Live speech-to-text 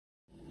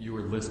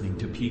listening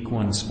to Peak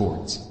One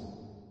Sports.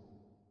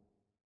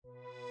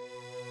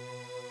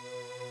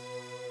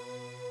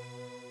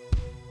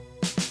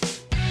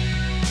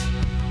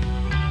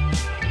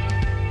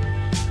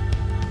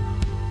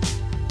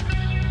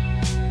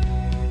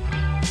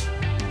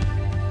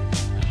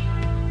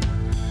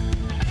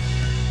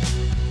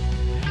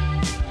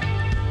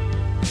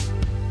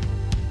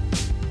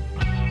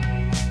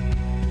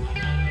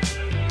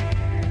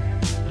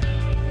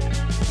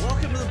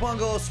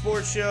 Bungalow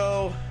Sports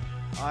Show.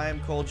 I am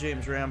Cole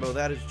James Rambo.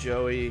 That is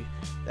Joey.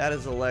 That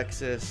is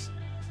Alexis.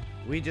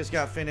 We just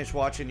got finished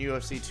watching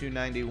UFC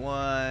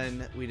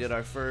 291. We did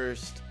our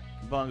first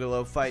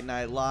Bungalow Fight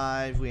Night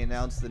Live. We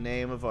announced the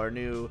name of our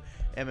new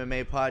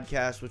MMA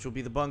podcast, which will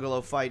be the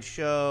Bungalow Fight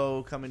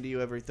Show, coming to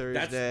you every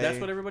Thursday. That's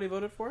what everybody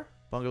voted for?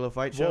 Bungalow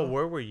Fight Show? Whoa,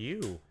 where were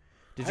you?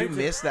 Did you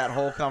miss that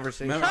whole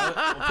conversation?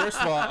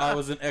 First of all, I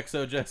was in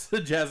EXO Jazz's.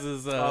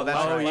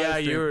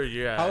 You were.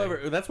 Yeah.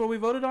 However, that's what we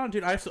voted on,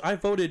 dude. I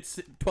voted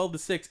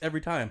 12-6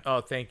 every time.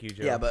 Oh, thank you,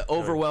 Joe. Yeah, but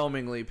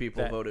overwhelmingly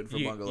people voted for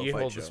Bungalow you Fight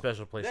hold Show. a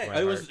special place in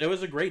my It heart.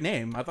 was a great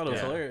name. I thought it was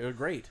hilarious. It was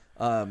great.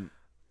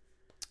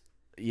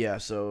 Yeah,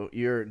 so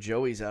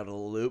Joey's out of the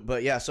loop.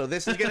 But yeah, so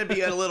this is going to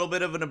be a little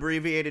bit of an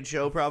abbreviated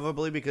show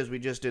probably because we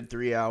just did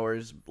 3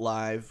 hours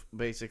live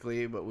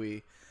basically, but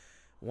we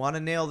want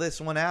to nail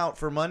this one out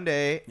for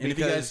Monday. And if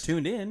you guys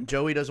tuned in,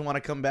 Joey doesn't want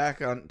to come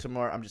back on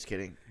tomorrow. I'm just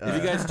kidding. If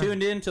you guys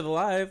tuned in to the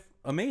live,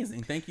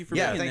 amazing. Thank you for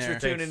being there. Yeah, thanks for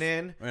tuning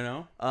in. You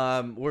know,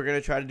 we're going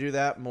to try to do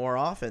that more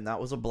often.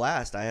 That was a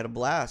blast. I had a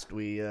blast.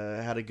 We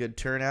had a good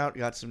turnout,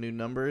 got some new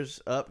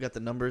numbers up, got the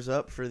numbers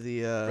up for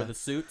the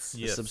suits,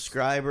 the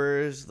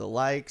subscribers, the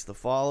likes, the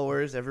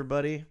followers,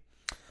 everybody.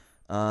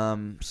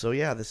 So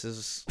yeah, this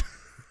is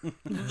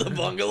the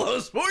Bungalow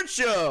Sports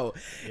Show.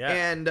 Yeah.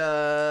 And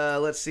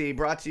let's see,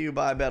 brought to you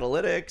by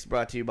Betalytics,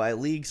 brought to you by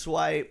League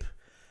Swipe.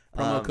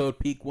 promo code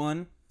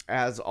PEAK1,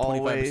 As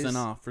always, 25%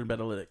 off for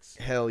Betalytics.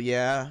 Hell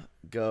yeah.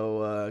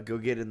 Go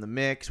get in the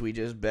mix. We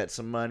just bet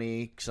some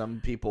money. Some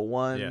people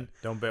won. Yeah,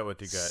 don't bet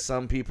what you got.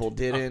 Some people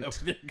didn't.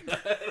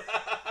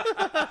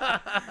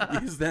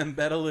 Use them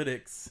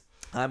Betalytics.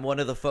 I'm one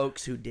of the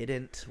folks who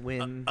didn't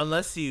win.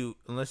 Unless you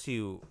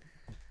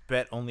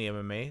bet only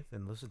MMA,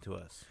 then listen to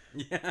us.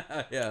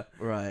 Yeah.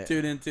 Right.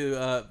 Tune into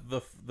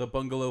the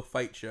Bungalow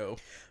Fight Show.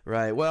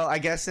 Right. Well, I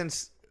guess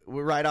since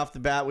we're right off the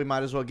bat, we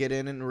might as well get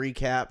in and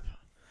recap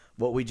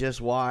what we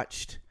just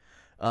watched.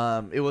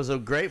 It was a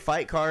great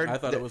fight card. I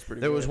thought it was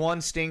pretty There good. was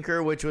one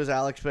stinker, which was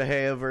Alex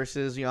Pereira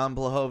versus Jan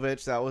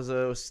Blachowicz. That was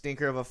a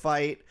stinker of a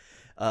fight.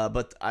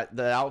 But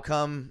the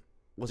outcome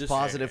was Just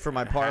positive for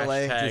my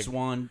parlay. hashtag- Just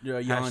Jan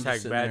just Hashtag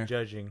sitting bad there,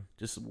 judging.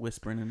 just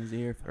whispering in his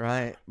ear.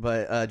 Right.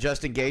 But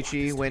Justin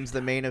Gaethje wins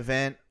the main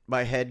event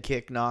by head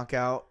kick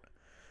knockout.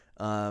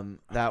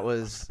 That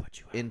was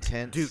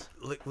intense. Dude,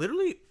 like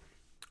literally,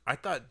 I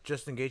thought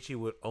Justin Gaethje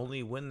would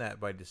only win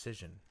that by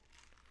decision.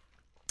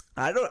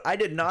 I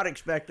did not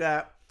expect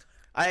that.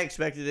 I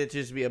expected it to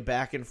just be a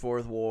back and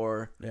forth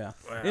war. Yeah,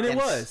 Wow. and it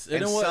was.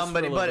 And it was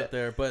somebody, for a little but bit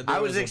there, but I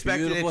there was a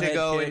expecting it beautiful to head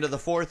go kick. into the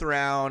fourth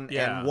round,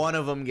 Yeah. and one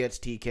of them gets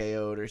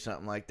TKO'd or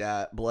something like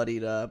that,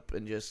 bloodied up,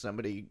 and just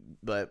somebody.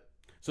 But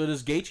So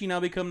does Gaethje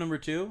now become number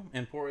 2,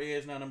 and Poirier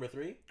is now number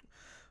 3?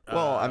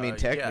 well, I mean,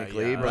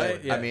 technically, but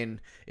right, yeah. I mean,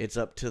 it's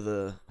up to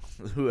the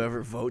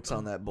whoever votes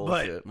on that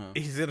bullshit. But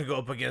he's gonna go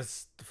up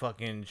against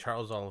fucking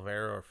Charles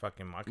Oliveira or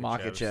fucking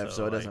Makachev,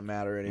 so it doesn't like,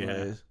 matter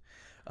anyways.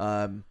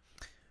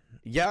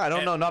 Yeah, I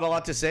don't know. Not a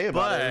lot to say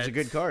about it. It was a but-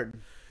 good card.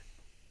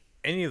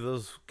 Any of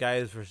those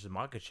guys versus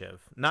Makachev,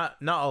 not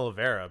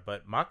Oliveira,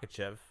 but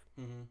Makachev.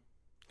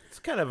 It's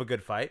kind of a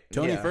good fight.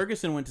 Tony Yeah.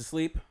 Ferguson went to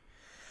sleep.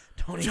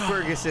 Tony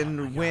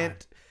Ferguson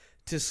went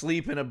to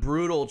sleep in a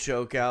brutal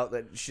chokeout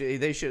that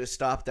they should have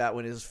stopped that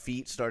when his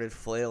feet started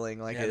flailing.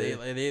 Like Yeah,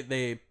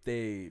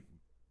 they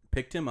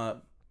picked him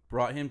up,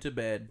 brought him to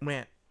bed,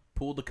 Man,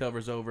 pulled the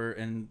covers over,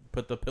 and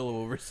put the pillow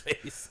over his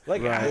face.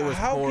 like Right. It was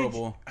how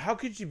horrible. How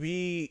could you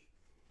be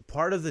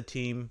part of the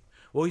team?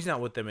 Well, he's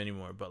not with them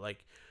anymore, but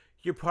like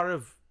you're part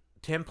of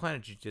 10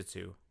 Planet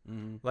Jiu-Jitsu.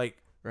 Like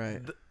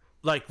right.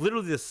 like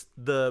literally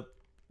the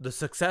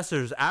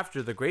successors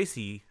after the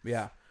Gracie,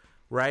 Yeah.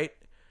 right?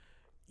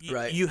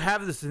 Right. You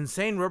have this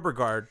insane rubber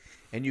guard,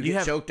 And you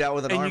get choked out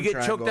with an and arm you get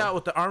triangle. choked out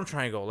with the arm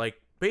triangle, like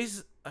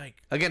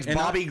against And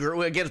Bobby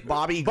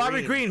Green.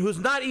 Bobby Green, who's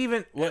not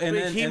even. Well, and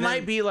then- he and might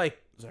then- be like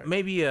Sorry.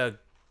 maybe a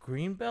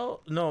green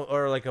belt, no,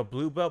 or like a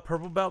blue belt,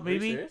 purple belt, Are you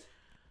maybe. serious?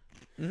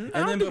 I And don't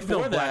then think he's no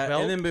before black that,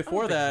 belt. and then I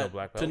before don't think he's no that,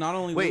 black to belt. not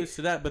only Wait. lose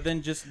to that, but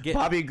then just get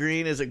Bobby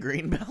Green is a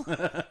green belt.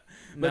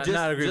 Not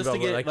a green belt,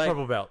 but like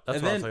purple belt. That's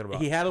and what I was then talking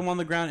about. he had him on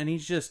the ground, and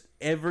he's just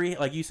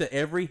like you said,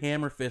 every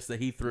hammer fist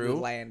that he threw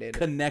Landed.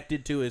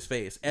 connected to his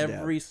face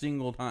every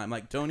single time.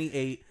 Like Tony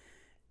ate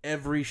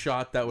every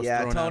shot that was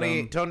Yeah, thrown at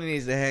him. Tony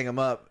needs to hang him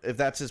up if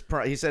that's his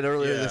prime. He said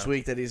earlier Yeah. this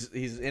week that he's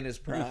in his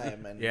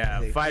prime. And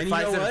Yeah, fight And you know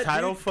fights in what, a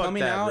title. dude? Fuck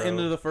Coming that, out bro.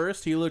 into the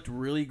first, he looked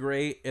really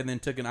great, and then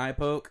took an eye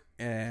poke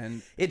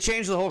and It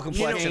changed the whole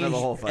complexion of the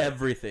whole fight.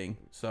 everything.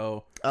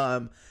 So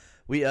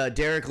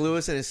Derek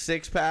Lewis and his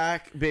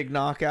 6-pack, big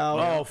knockout.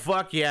 Oh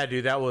fuck yeah,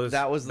 dude! That was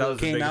the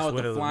came biggest out with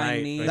win the of the flying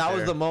night knee. right that was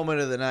there. the moment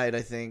of the night,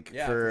 I think.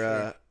 Yeah, for for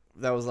sure.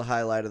 that was the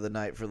highlight of the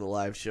night for the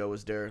live show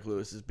was Derek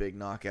Lewis's big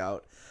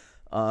knockout.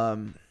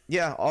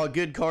 Yeah, all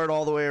good card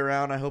all the way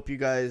around. I hope you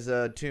guys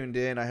tuned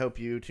in. I hope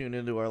you tuned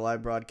into our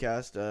live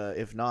broadcast.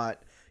 If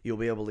not, you'll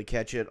be able to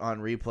catch it on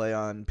replay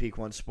on Peak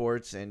One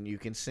Sports, and you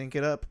can sync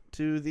it up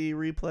to the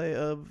replay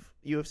of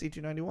UFC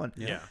 291.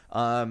 Yeah.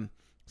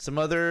 Some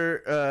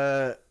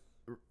other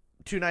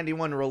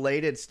 291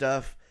 related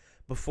stuff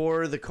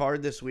before the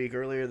card this week.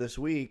 Earlier this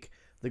week,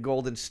 the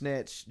Golden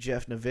Snitch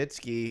Jeff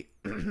Nowitzki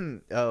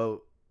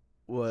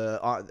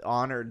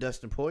honored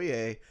Dustin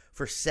Poirier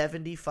for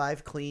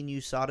 75 clean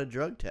USADA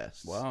drug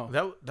tests. Wow.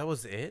 That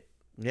was it.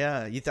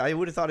 Yeah, I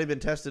would have thought he'd been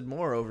tested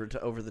more over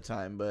the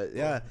time, but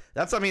yeah,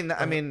 that's I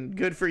mean,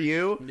 good for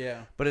you.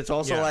 Yeah. But it's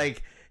also Yeah.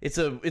 like it's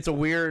a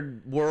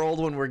weird world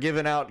when we're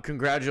giving out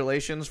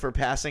congratulations for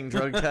passing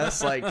drug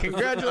tests. Like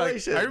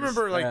congratulations. I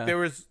remember Yeah. there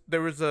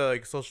was a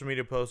like social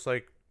media post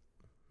like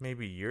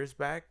maybe years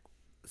back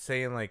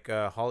saying like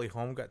Holly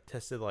Holm got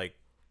tested like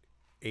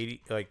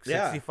 80 like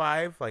Yeah.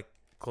 65 like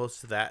close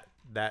to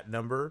that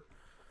number.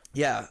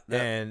 Yeah,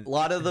 And- a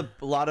lot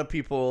of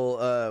people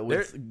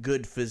with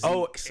good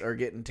physiques are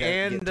getting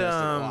And tested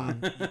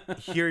a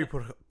lot. Yuri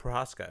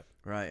Prohaska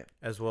Right.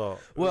 as well.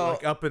 Well,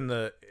 like up in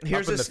the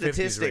Here's up in a the 50s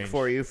statistic range.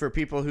 for you for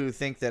people who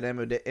think that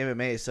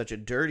MMA is such a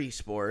dirty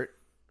sport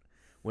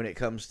when it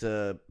comes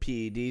to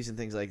PEDs and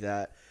things like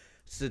that.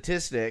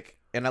 Statistic,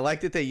 and I like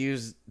that they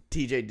use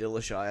TJ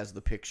Dillashaw as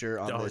the picture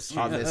on Oh, this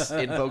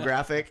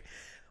infographic.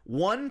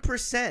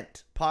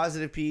 1%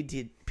 positive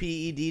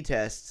PED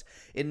tests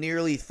in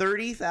nearly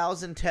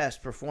 30,000 tests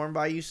performed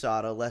by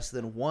USADA. Less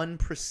than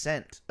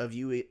 1% of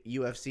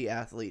UFC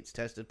athletes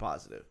tested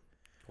positive.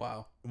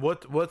 Wow.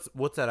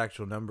 What's that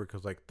actual number?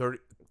 Because like 30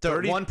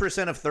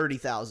 1% of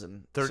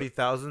 30,000.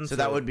 30,000. So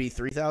that would be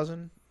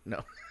 3,000?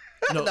 No.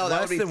 no, that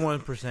less would be than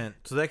 1%.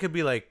 So that could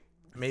be like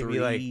maybe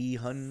like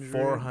 300?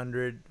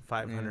 400,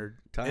 500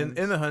 Yeah, in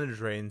times. the hundreds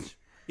range.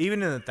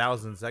 Even in the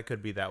thousands, that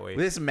could be that way.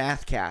 This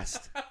math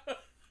cast.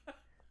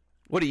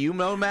 What do you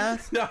know,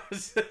 math? No, I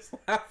was just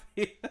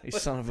laughing. You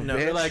son of a No,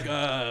 bitch. You're like,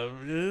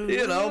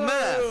 you know,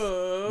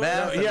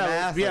 math. yeah,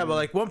 math yeah, and- but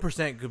like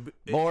 1% could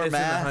be More it's in the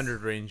math.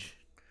 100 range.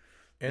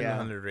 In the Yeah.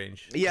 100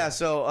 range. Yeah,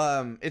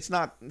 so it's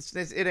not.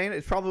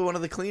 It's probably one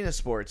of the cleanest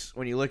sports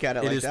when you look at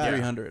it, It like is that.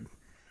 300.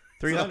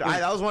 300.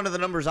 That was one of the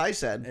numbers I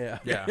said. Yeah.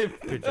 Yeah,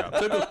 good job.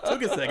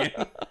 took a second.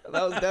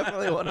 That was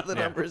definitely one of the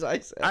Yeah. numbers I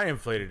said. I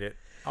inflated it.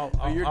 I'll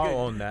You're I'll good.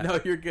 own that. No,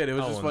 you're good. It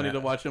was I'll just own funny that.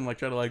 to watch him like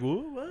try to like,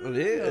 whoa,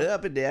 Yeah,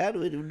 up and down.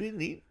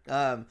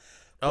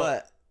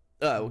 But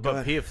go But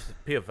ahead.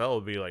 PFL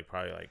would be like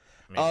probably like.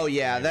 maybe- Oh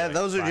yeah, maybe like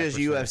those are just 5%,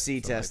 UFC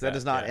something tests. like That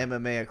is not yeah.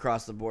 MMA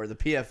across the board. The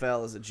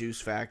PFL is a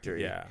juice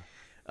factory. Yeah.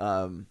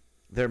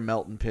 They're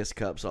melting piss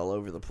cups all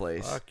over the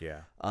place. Fuck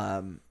yeah.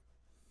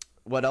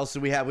 What else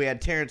did we have? We had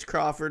Terrence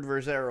Crawford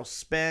versus Errol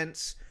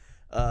Spence.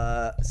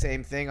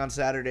 Same thing on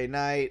Saturday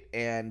night,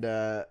 and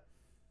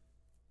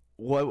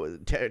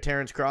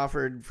Terrence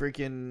Crawford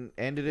freaking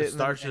ended it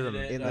Starts in in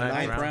the the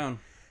ninth round.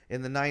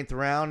 in the 9th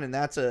round, and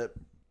that's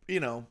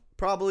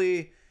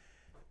probably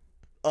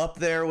up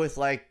there with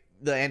like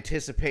the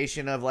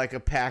anticipation of like a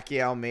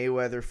Pacquiao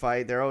Mayweather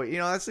fight. They're always,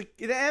 that's like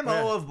the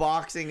MO Yeah. of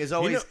boxing is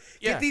always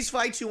yeah. get these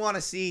fights you want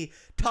to see,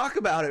 talk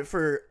about it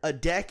for a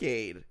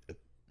decade,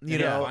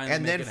 Yeah, finally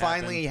and make then it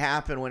finally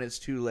happen when it's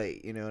too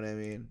late. You know what I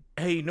mean?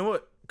 Hey, you know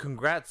what?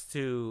 Congrats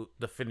to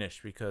the finish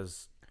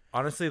because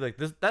honestly, like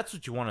that's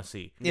what you want to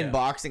see. In Yeah.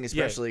 boxing,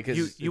 especially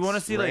because you want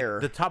to see rare.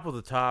 like the top of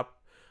the top,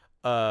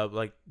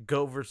 like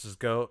goat versus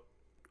goat,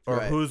 or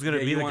Right. who's gonna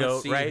Yeah, be you the wanna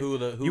goat, see right? who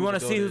you want the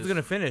to see goat who's is.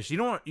 gonna finish. You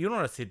don't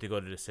want to see it to go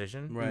to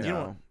decision. Right.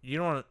 No. You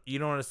don't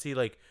want to see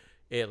like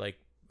it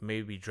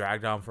maybe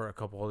dragged on for a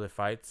couple other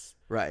fights.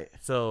 right.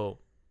 So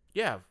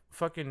yeah,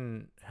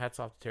 fucking hats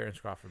off to Terrence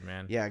Crawford,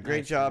 man. Yeah, great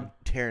Nice, job, man.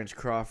 Terrence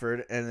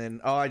Crawford. And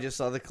then, I just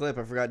saw the clip.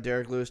 I forgot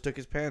Derek Lewis took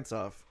his pants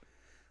off.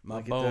 My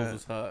Look at balls that.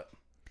 was hot.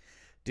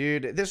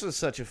 Dude, this was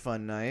such a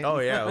fun night. Oh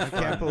yeah, it was I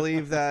can't fun.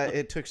 believe that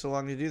it took so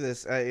long to do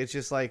this. It's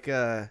just like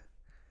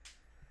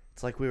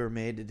it's like we were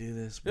made to do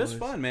this. It was boys.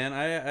 fun, man.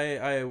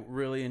 I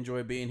really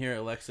enjoy being here,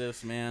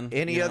 Alexis, man.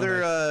 Any You know,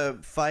 other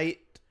like- fight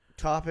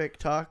topic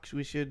talks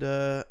we should?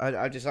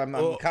 I'm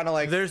Well, kind of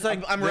like there's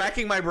like- I'm there-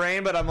 racking my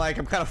brain, but I'm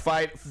kind of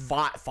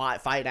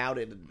fight out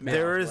in.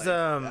 There is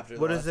after the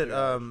what last is it 2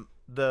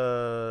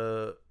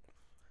 hours.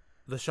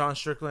 the Sean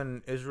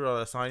Strickland Israel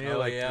Adesanya, Oh,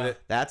 like yeah.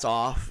 That's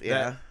off,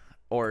 yeah. That-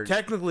 Or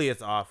technically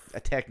it's off.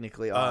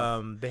 technically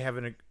off, They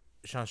haven't.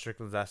 Sean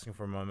Strickland's asking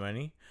for more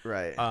money.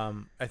 right?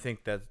 I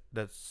think that's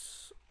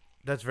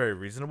very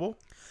reasonable.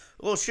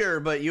 Well, sure,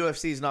 but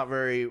UFC's not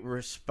very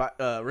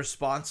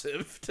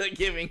responsive to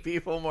giving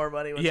people more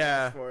money when they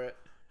Yeah. ask for it.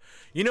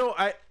 You know,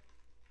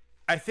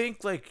 I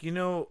think like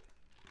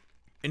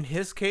in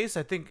his case,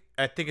 I think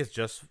it's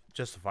just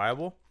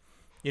justifiable.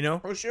 You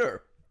know, Oh,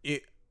 sure.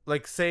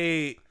 like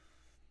say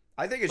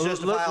I think it's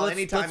justifiable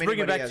anytime let's bring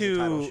it anybody back has a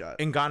title to shot.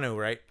 Ngannou,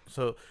 right?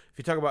 So if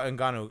you talk about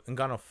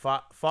Ngannou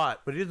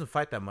fought, but he doesn't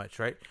fight that much,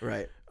 right?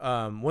 Right.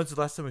 When's the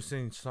last time we've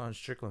seen Sean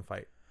Strickland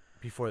fight?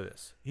 Before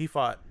this, he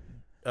fought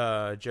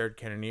Jared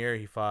Cannonier.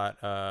 He fought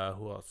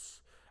who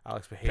else?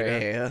 Alex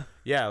Pereira.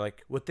 Yeah,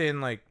 like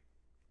within like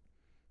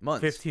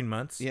Months. 15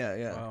 months. Yeah,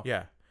 yeah. Wow.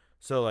 Yeah.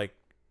 So like,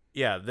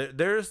 yeah,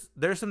 there's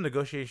some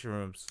negotiation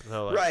rooms.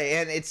 So like, Right,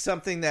 and it's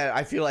something that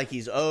I feel like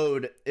he's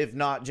owed, if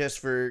not just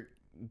for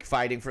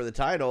fighting for the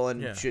title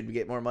and should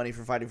get more money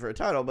for fighting for a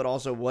title, but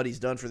also what he's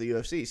done for the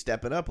UFC,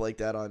 stepping up like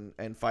that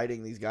and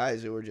fighting these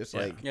guys who were just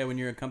like when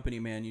you're a company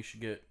man, you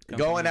should get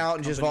going out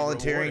and just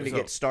volunteering to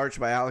rewards. get starched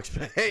by Alex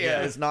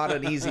Pereira is not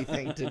an easy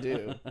thing to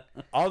do.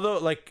 Although,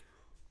 like,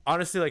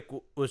 honestly, like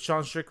with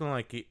Sean Strickland,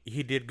 like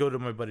he did go to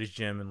my buddy's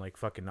gym and like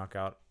fucking knock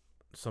out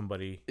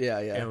somebody. Yeah.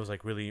 And it was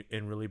like really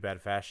in really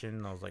bad fashion.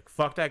 And I was like,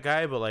 fuck that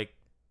guy, but like,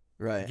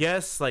 Right.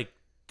 yes, like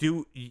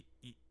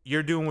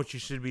you're doing what you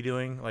should be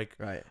doing. Like,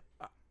 Right.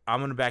 I'm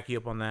gonna back you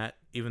up on that,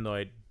 even though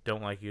I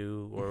don't like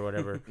you or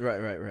whatever.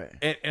 Right.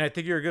 And I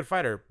think you're a good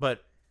fighter,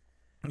 but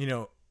you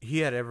know he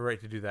had every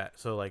right to do that.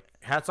 So like,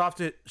 hats off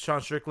to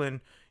Sean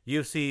Strickland.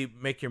 UFC,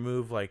 make your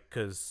move, like,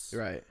 cause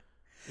Right.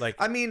 like,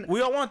 I mean,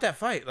 we all want that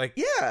fight, like,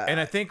 yeah. And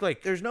I think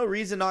like there's no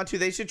reason not to.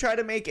 They should try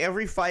to make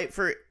every fight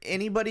for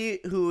anybody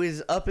who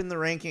is up in the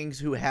rankings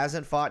who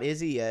hasn't fought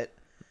Izzy yet.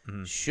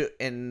 Should,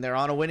 and they're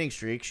on a winning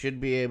streak,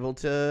 should be able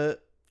to.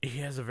 he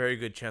has a very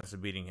good chance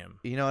of beating him.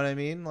 You know what I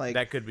mean? Like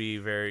That could be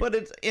very. But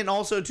it's, and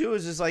also too,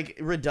 is just like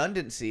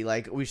redundancy.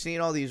 Like we've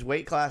seen all these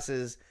weight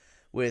classes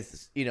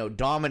with, you know,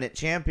 dominant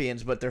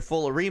champions, but they're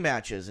full of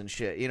rematches and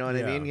shit. You know what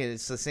I mean? And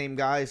it's the same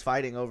guys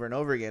fighting over and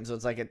over again. So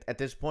it's like at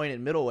this point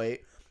in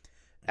middleweight,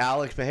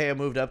 Alex Pereira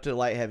moved up to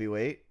light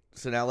heavyweight.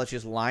 So now let's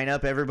just line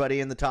up everybody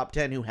in the top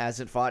 10 who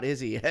hasn't fought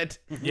Izzy yet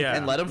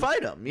and let him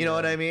fight him. You know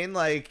what I mean?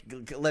 Like,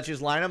 let's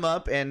just line them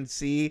up and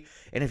see.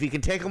 And if he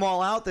can take them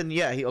all out, then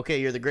you're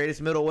the greatest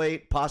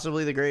middleweight,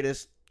 possibly the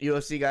greatest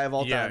UFC guy of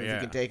all time. If you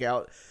can take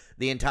out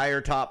the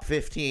entire top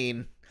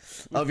 15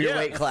 of your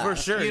weight class. For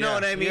sure. You know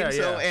what I mean?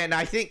 Yeah. And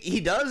I think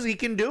he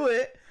can do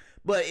it.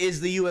 But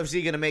is the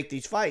UFC going to make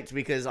these fights?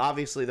 Because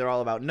obviously they're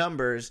all about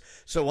numbers.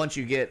 So once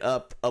you get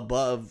up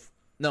above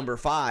number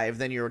 5,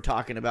 then you're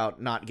talking about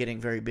not getting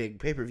very big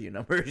pay-per-view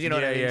numbers. You know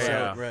what I mean?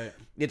 So Right.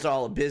 it's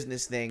all a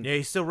business thing. Yeah,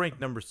 he's still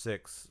ranked number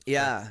 6.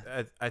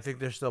 Yeah. I think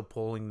they're still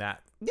pulling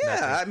that.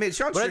 Yeah, I mean,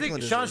 Sean But Strickland. I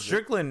think Sean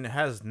Strickland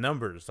has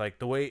numbers, like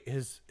the way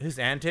his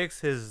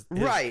antics, his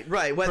right.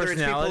 Whether it's people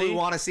personality. who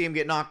want to see him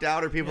get knocked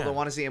out or people that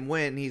want to see him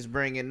win, he's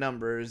bringing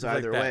numbers like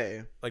either that.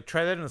 way. Like,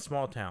 try that in a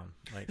small town.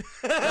 Like,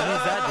 he's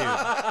that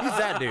dude. He's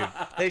that dude.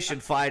 They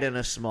should fight in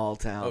a small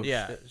town. Oh,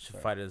 Yeah, shit. should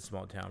fight in a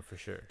small town for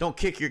sure. Don't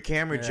kick your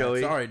camera,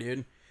 Joey. Sorry,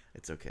 dude.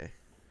 It's okay.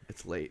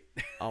 It's late.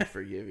 I'll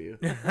forgive you.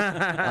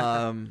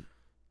 Yeah,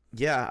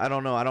 I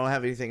don't know. I don't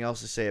have anything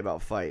else to say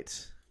about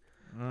fights.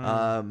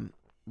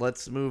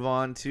 Let's move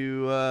on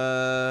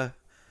to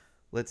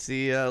let's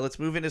see. Let's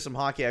move into some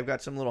hockey. I've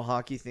got some little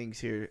hockey things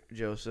here,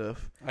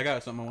 Joseph. I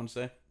got something I want to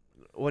say.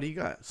 What do you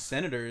got?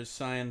 Senators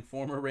signed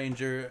former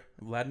Ranger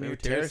Vladimir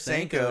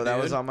Tarasenko. Tarasenko. That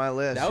dude. was on my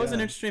list. That was an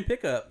interesting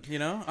pickup, you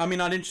know? I mean,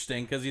 not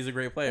interesting because he's a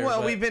great player. Well,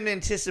 but we've been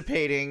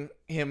anticipating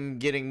him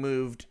getting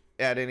moved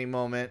at any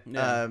moment.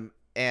 Yeah.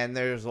 And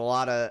there's a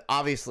lot of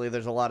there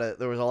was a lot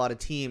of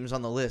teams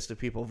on the list of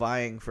people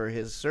vying for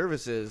his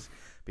services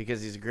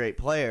because he's a great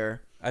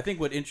player. I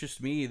think what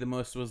interests me the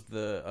most was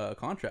the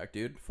contract,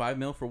 dude. $5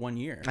 million for 1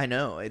 year. I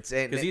know Because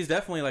he's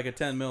definitely like a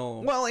 $10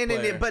 million. well,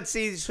 player. but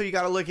see, so you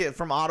got to look at it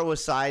from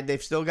Ottawa's side.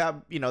 They've still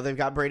got they've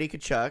got Brady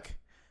Tkachuk,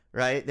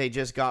 right? They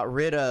just got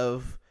rid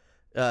of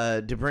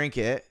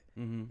DeBrincat,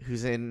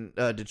 who's in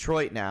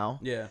Detroit now.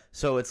 Yeah.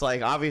 So it's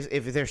like obvious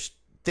if they're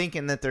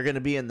thinking that they're going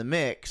to be in the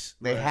mix,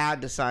 they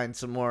had to sign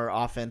some more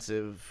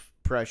offensive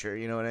pressure.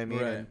 You know what I mean?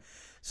 Right. And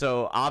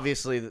so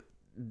obviously,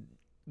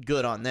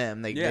 good on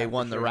them. They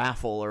won the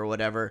raffle or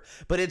whatever.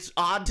 But it's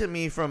odd to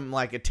me from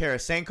like a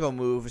Tarasenko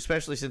move,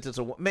 especially since it's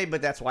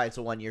but that's why it's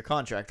a 1 year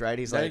contract, right?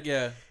 He's like,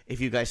 if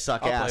you guys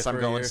suck I'll ass, play I'm for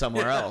a going year.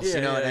 somewhere else. You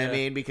know what I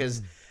mean?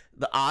 Because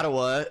the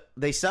Ottawa,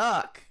 they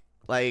suck.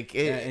 Like,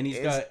 and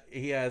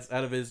he has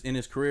in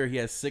his career, he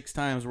has 6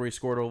 times where he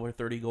scored over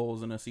 30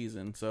 goals in a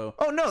season. So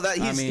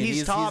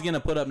he's top. He's gonna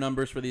put up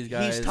numbers for these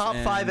guys. He's top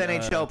 5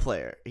 NHL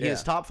player. He is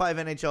yeah. top 5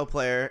 NHL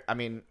player. I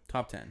mean,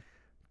 top 10.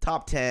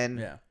 top 10.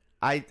 Yeah.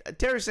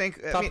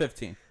 Tarasenko. Top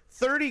 15.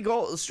 30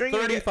 goals.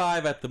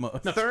 35 at the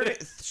most. 30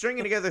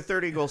 stringing together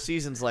 30 goal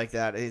seasons like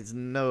that is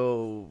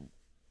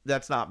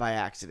that's not by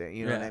accident.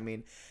 You know what I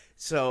mean?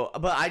 So,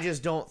 but I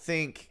just don't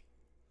think.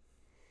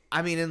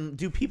 I mean, and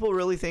do people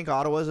really think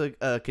Ottawa's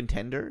a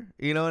contender?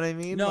 You know what I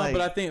mean? No, like,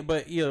 but I think,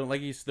 like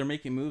they're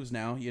making moves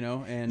now,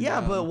 and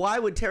yeah, but why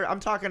would I'm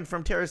talking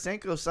from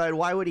Tarasenko's side.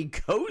 Why would he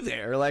go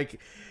there?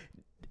 Like,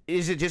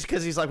 is it just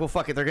because he's like, well,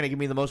 fuck it, they're gonna give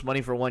me the most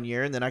money for 1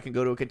 year, and then I can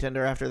go to a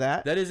contender after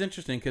that? That is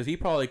interesting because he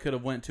probably could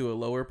have went to a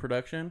lower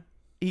production.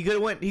 He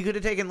could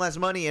have taken less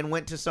money and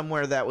went to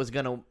somewhere that was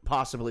gonna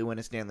possibly win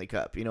a Stanley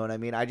Cup. You know what I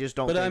mean? I just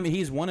don't. But I mean,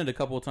 he's won it a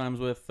couple of times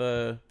with,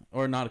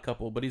 or not a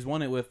couple, but he's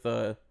won it with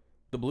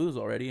the Blues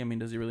already. I mean,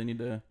 does he really need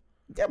to?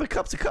 Yeah, but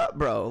cup's a cup,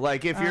 bro.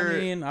 Like if you're, I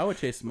mean, I would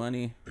chase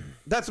money.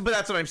 that's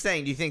what I'm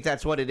saying. Do you think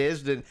that's what it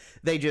is? Did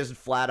they just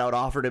flat out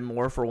offered him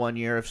more for 1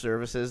 year of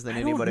services than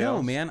anybody else? I don't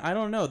know, man. I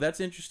don't know. That's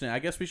interesting. I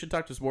guess we should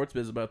talk to Sports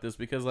Biz about this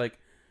because, like,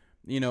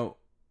 you know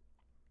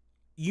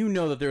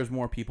that there's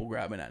more people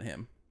grabbing at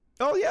him.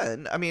 Oh yeah,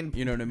 I mean,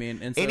 you know what I mean.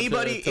 And so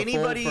anybody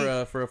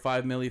for a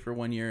 $5 million for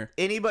 1 year.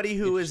 Anybody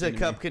who is a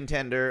cup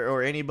contender,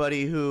 or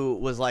anybody who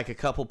was like a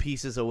couple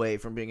pieces away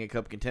from being a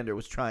cup contender,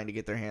 was trying to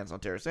get their hands on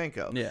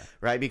Tarasenko. Yeah,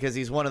 right, because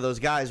he's one of those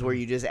guys where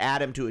you just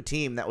add him to a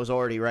team that was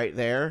already right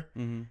there,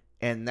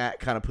 and that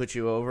kind of puts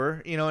you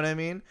over. You know what I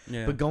mean?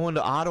 Yeah. But going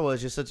to Ottawa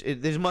is just such.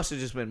 There must have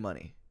just been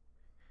money.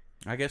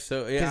 I guess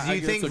so. Yeah, because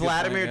you think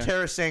Vladimir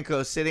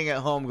Tarasenko is sitting at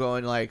home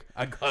going like,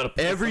 I gotta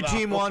every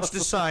team wants to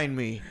sign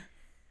me.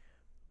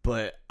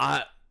 But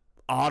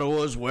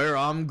Ottawa's where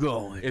I'm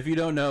going. If you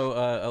don't know,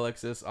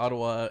 Alexis,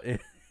 Ottawa is...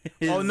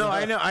 Oh, no,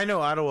 I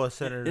know Ottawa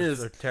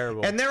Senators are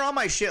terrible. And they're on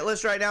my shit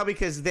list right now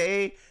because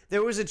there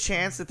was a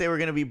chance that they were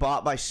going to be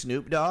bought by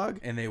Snoop Dogg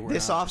and they were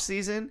this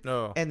offseason.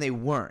 No. And they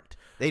weren't.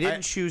 They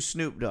didn't choose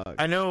Snoop Dogg.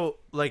 I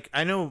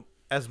know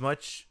as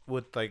much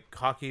with, like,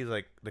 hockey,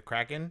 like, the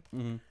Kraken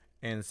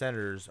and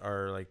Senators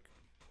are, like,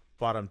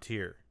 bottom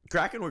tier.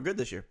 Kraken were good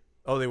this year.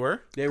 Oh, they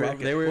were? They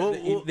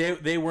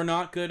were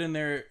not good in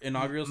their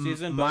inaugural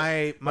season.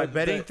 My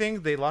betting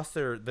thing, they lost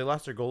their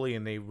goalie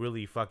and they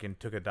really fucking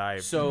took a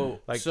dive. So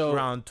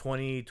around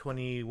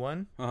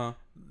 2021,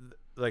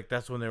 like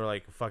that's when they were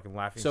like fucking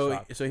laughing.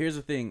 So here's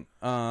the thing.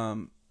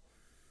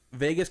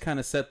 Vegas kind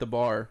of set the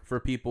bar for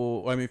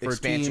people. I mean, for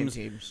expansion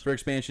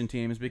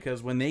teams,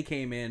 because when they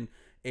came in,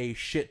 a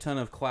shit ton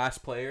of class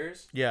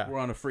players were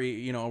on a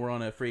free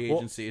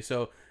agency.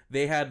 So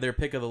they had their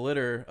pick of the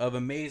litter of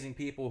amazing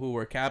people who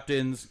were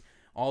captains,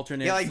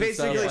 alternates. Yeah, like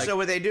basically, stuff. so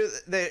what they do,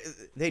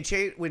 they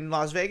changed when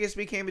Las Vegas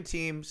became a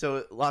team.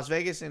 So Las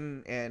Vegas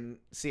and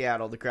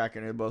Seattle, the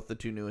Kraken, are both the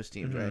two newest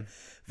teams, right?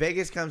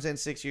 Vegas comes in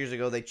 6 years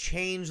ago. They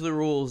changed the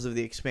rules of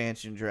the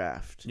expansion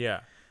draft.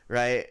 Yeah.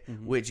 Right,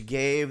 which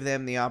gave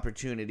them the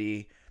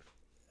opportunity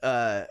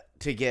to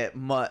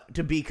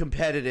be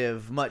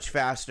competitive much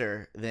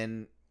faster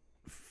than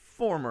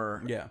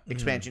former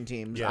expansion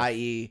teams,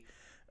 i.e.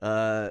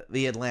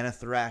 The Atlanta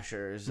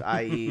Thrashers,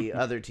 i.e.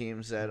 other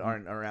teams that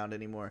aren't around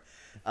anymore.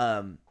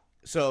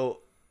 So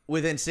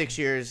within 6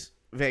 years,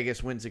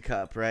 Vegas wins a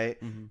cup, right?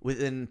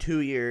 Within 2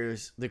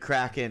 years, the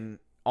Kraken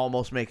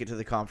almost make it to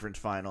the conference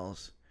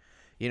finals.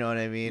 You know what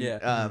I mean?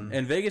 Yeah.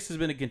 And Vegas has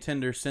been a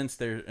contender since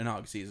their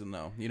inaugural season,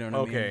 though. You know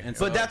what I mean? And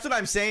but that's what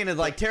I'm saying is,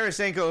 like,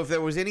 Tarasenko, if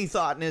there was any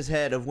thought in his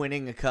head of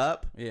winning a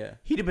cup,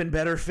 he'd have been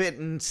better fit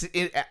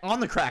on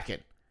the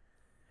Kraken.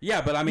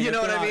 Yeah, but I mean, you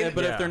know what I mean?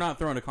 But if they're not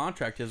throwing a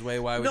contract his way,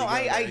 why would? No,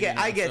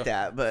 I get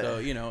that, but so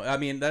I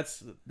mean, that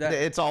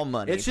it's all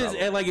money. It's just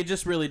like it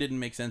just really didn't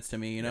make sense to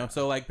me, you know.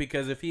 So like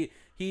because if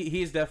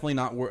he's definitely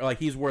not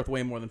he's worth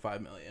way more than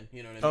 $5 million.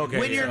 You know what I mean? Okay.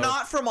 When you're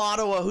not from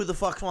Ottawa, who the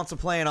fuck wants to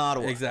play in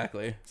Ottawa?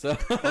 Exactly. So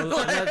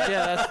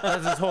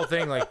that's his whole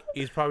thing. Like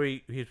he's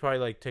probably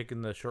like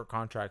taking the short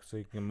contract so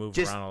he can move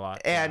around a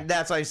lot. And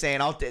that's what I'm saying.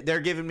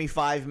 They're giving me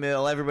 $5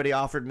 million. Everybody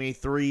offered me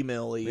 $3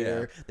 million a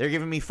year. They're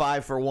giving me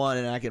 $5 for one,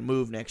 and I can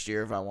move next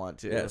year if I want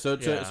to. Yeah. So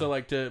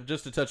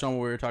just to touch on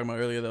what we were talking about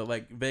earlier, though,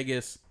 like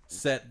Vegas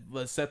set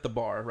the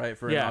bar right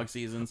for inaugural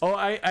seasons. Oh,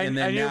 I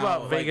knew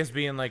about Vegas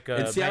being like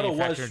a Seattle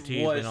manufacturing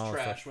team and all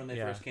trash when they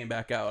first came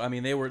back out. I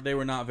mean, they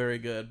were not very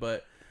good,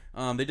 but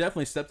they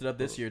definitely stepped it up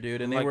this year,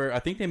 dude. And I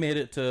think they made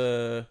it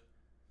to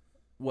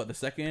the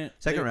second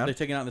round. They're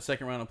taking out in the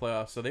second round of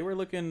playoffs, so they were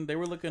looking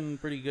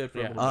pretty good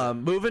for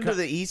moving to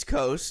the East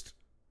Coast.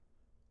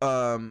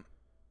 One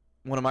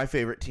of my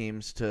favorite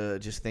teams to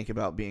just think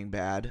about being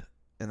bad,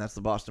 and that's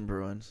the Boston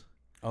Bruins.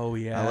 Oh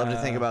yeah, I love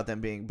to think about them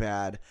being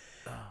bad.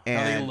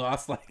 And they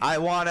lost I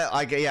want to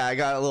I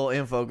got a little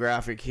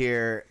infographic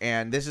here,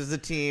 and this is the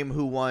team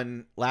who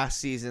won last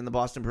season. The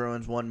Boston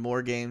Bruins won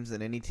more games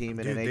than any team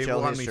in NHL they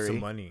won history. Me some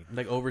money.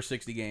 Like over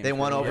 60 games. They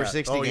won over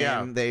 60 games.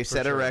 Yeah, they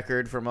set a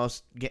record for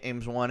most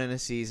games won in a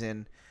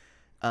season.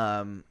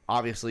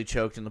 Obviously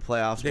choked in the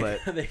playoffs,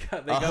 but they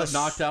got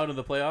knocked out of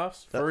the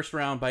playoffs first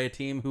round by a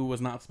team who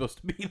was not supposed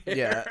to be there.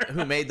 Yeah,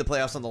 who made the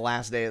playoffs on the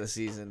last day of the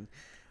season.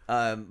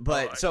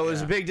 It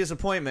was a big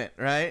disappointment,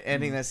 right?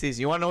 Ending that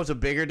season. You want to know what's a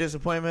bigger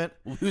disappointment?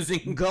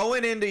 Losing.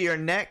 Going into your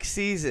next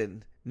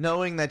season,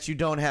 knowing that you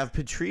don't have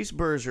Patrice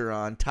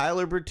Bergeron,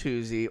 Tyler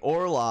Bertuzzi,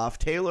 Orlov,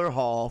 Taylor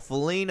Hall,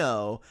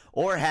 Foligno,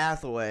 or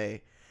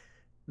Hathaway.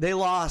 They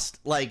lost,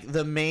 like,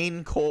 the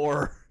main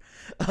core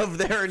of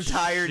their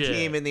entire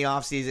team in the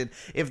offseason.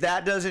 If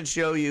that doesn't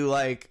show you,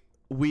 like,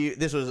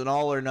 this was an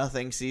all or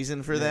nothing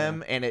season for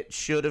them, and it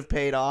should have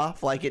paid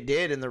off like it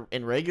did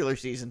in regular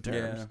season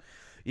terms. Yeah.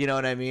 You know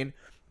what I mean?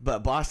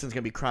 But Boston's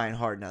going to be crying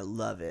hard, and I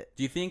love it.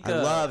 Do you think...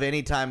 I love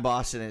any time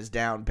Boston is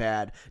down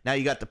bad. Now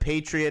you got the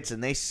Patriots,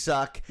 and they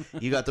suck.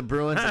 You got the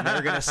Bruins, and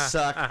they're going to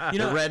suck.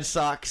 The Red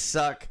Sox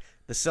suck.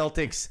 The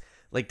Celtics,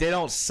 like, they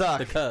don't suck.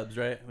 The Cubs,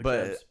 right?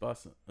 Cubs,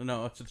 Boston.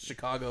 No, it's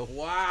Chicago.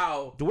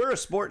 Wow. We're a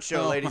sports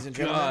show, ladies and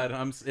gentlemen.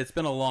 God, it's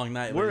been a long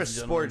night. We're a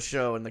sports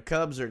show, and the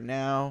Cubs are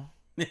now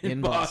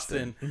in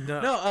Boston.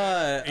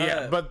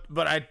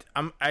 But I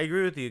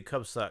agree with you.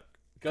 Cubs suck.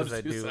 Cubs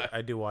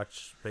I do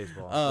watch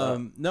baseball.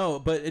 No,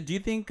 but do you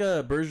think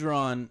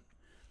Bergeron?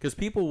 Because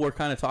people were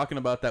kind of talking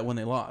about that when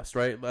they lost,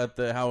 right? At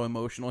how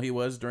emotional he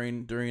was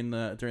during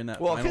that.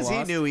 Well, because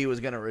he knew he was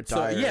going to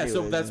retire.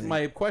 So that's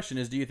my question: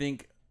 is do you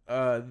think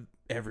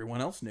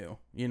everyone else knew?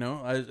 You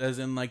know, as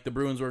in like the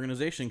Bruins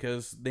organization,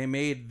 because they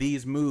made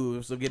these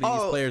moves of getting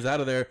these players out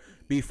of there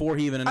before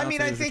he even announced.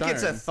 I think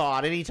it's a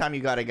thought. Anytime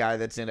you got a guy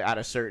that's at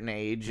a certain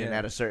age and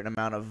at a certain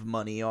amount of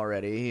money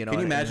already, you know.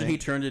 Can you imagine he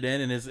turned it in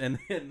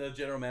and the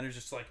general manager's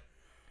just like,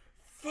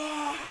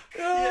 fuck!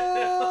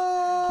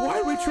 Why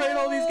did we trade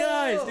all these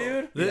guys,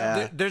 dude?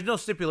 There's no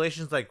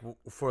stipulations like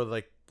for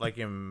like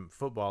in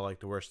football, like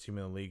the worst team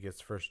in the league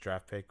gets first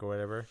draft pick or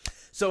whatever.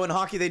 So in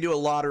hockey, they do a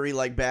lottery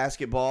like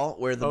basketball,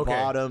 where the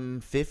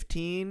bottom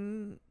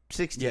 15,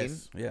 16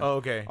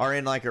 are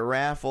in like a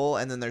raffle,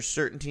 and then there's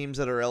certain teams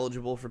that are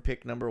eligible for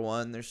pick number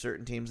 1. There's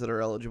certain teams that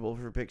are eligible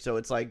for pick. So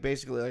it's like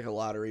basically like a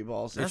lottery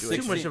ball situation.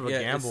 That's too much of a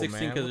gamble,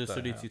 16 because there's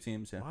 32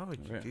 teams. Yeah. Why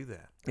would you do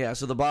that? Yeah,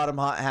 so the bottom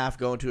half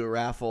go into a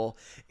raffle,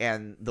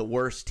 and the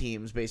worst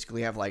teams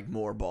basically have like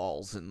more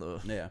balls in the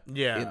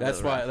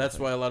That's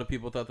why a lot of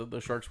people thought that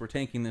the Sharks were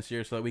tanking this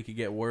year so that we could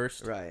get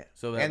worse. Right.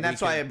 So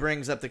that's why it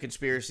brings up the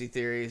conspiracy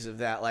theories of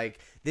that. Like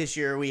this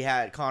year we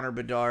had Connor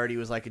Bedard. He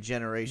was like a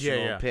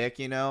generational pick,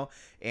 you know,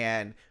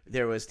 and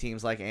there was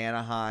teams like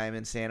Anaheim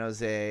and San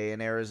Jose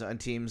and Arizona, and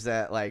teams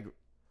that like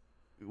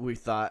we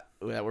thought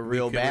that were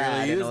real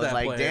bad, really and it was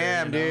like, player,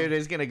 damn, dude,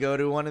 he's gonna go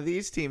to one of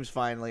these teams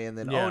finally, and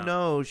then oh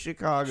no,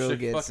 Chicago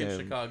gets him.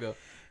 Chicago.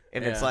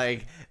 And it's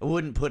like, I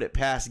wouldn't put it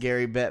past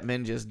Gary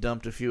Bettman just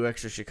dumped a few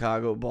extra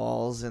Chicago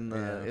balls in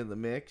the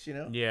mix, you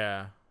know?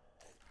 Yeah.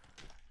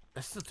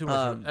 That's still too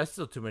much. That's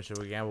still too much of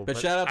a gamble. But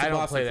shout out to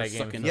Boston for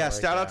sucking. Yeah,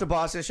 shout out to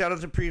Boston. Shout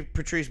out to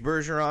Patrice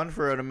Bergeron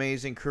for an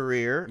amazing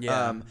career.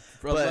 Yeah,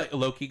 but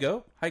Loki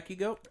goat, Heike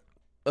goat.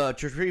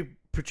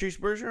 Patrice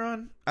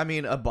Bergeron. I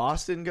mean, a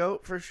Boston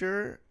goat for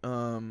sure.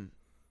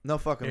 No,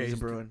 fuck him. He's a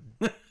Bruin.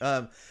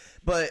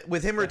 But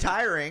with him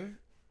retiring,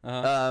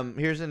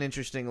 here's an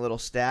interesting little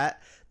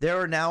stat. There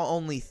are now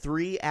only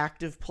 3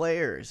 active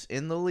players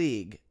in the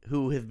league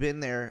who have been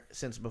there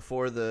since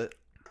before the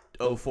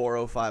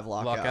 04-05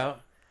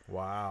 lockout.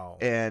 Wow.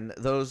 And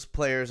those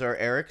players are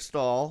Eric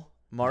Stahl,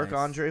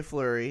 Marc-Andre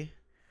Fleury,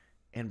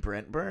 and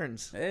Brent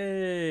Burns.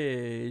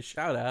 Hey,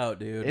 shout out,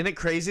 dude. Isn't it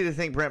crazy to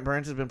think Brent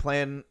Burns has been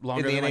playing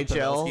longer in the than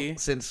NHL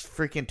since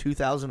freaking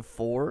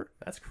 2004?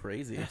 That's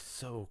crazy. That's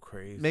so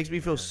crazy. Makes me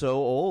feel so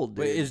old,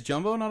 dude. Wait, is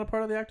Jumbo not a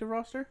part of the active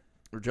roster?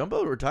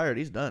 Jumbo retired.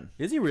 He's done.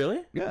 Is he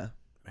really? Yeah.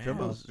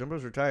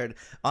 Jumbo's retired.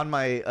 On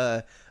my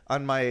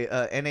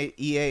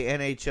EA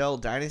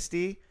NHL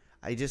Dynasty,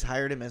 I just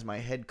hired him as my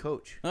head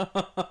coach.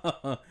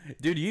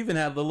 Dude, you even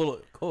have the little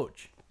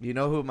coach. You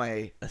know who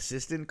my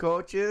assistant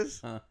coach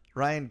is?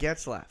 Ryan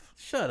Getzlaff.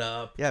 Shut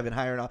up. Yeah, I've been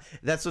hiring all.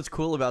 That's what's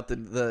cool about the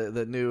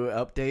new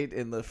update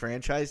in the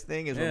franchise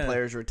thing is when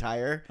players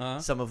retire,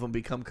 some of them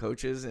become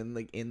coaches in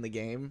the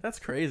game. That's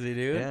crazy,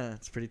 dude. Yeah,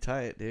 it's pretty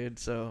tight, dude.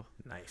 So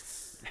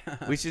nice.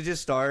 We should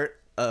just start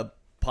a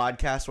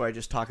podcast where I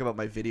just talk about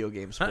my video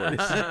game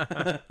sports.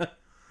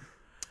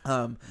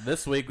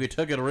 This week we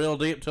took it real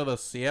deep to the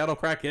Seattle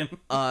Kraken.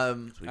 I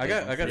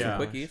got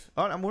some quickies.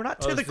 We're not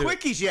to the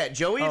quickies yet,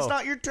 Joey. It's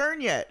not your turn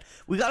yet.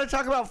 We got to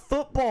talk about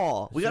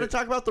football. We got to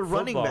talk about the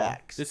running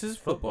backs. This is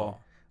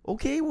football.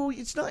 Okay, well,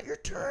 it's not your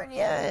turn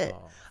yet.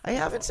 I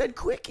haven't said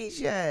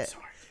quickies yet.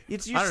 Sorry.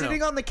 You're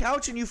sitting on the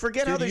couch and you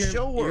forget how the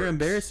show works. You're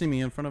embarrassing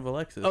me in front of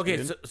Alexis. Okay,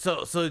 dude.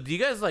 so do you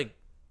guys like?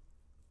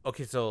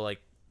 Okay, so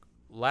like,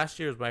 last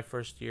year was my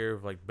first year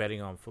of like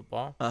betting on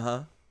football.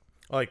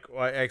 Like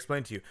I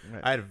explained to you,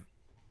 right. I had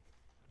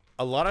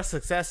a lot of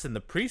success in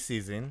the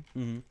preseason,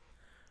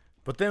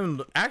 but then when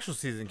the actual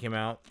season came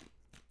out,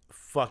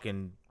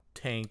 fucking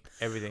tanked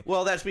everything.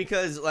 Well, that's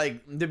because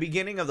like the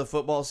beginning of the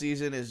football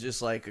season is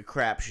just like a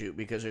crapshoot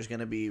because there's going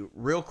to be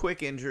real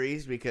quick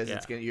injuries because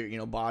it's going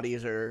to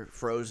bodies are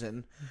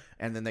frozen,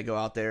 and then they go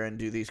out there and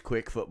do these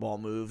quick football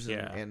moves,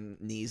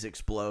 and knees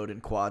explode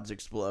and quads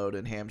explode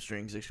and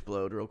hamstrings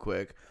explode real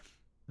quick.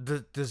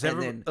 Does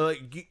everybody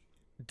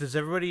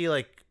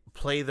like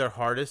play their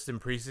hardest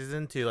in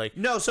preseason to like?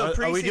 No, so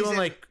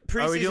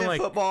preseason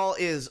football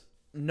is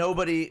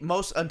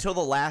until the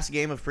last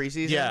game of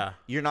preseason. Yeah,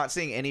 you're not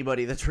seeing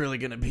anybody that's really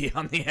going to be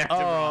on the active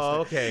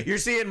roster. Okay. You're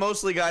seeing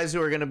mostly guys who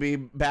are going to be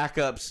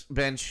backups,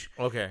 bench.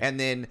 Okay, and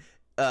then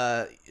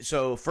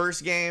so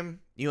first game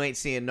you ain't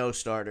seeing no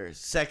starters.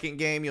 Second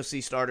game you'll see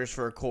starters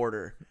for a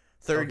quarter.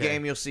 Third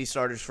game you'll see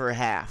starters for a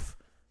half.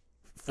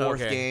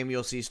 Fourth game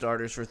you'll see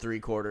starters for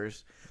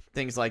 3/4.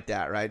 Things like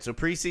that, right? So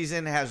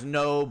preseason has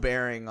no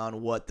bearing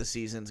on what the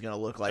season's going to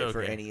look like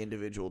for any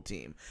individual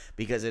team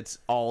because it's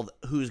all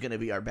who's going to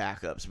be our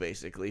backups,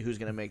 basically, who's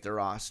going to make the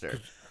roster.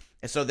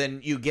 And so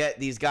then you get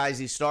these guys,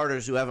 these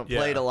starters who haven't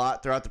played a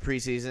lot throughout the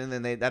preseason,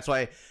 and that's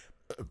why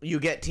you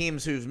get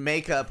teams whose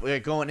makeup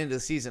going into the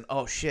season,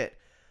 oh, shit,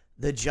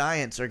 the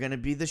Giants are going to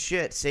be the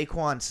shit.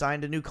 Saquon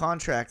signed a new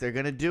contract. They're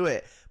going to do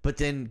it. But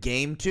then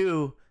game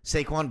 2,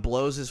 Saquon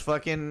blows his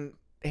fucking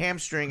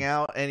hamstring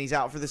out and he's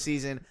out for the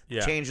season,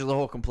 changes the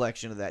whole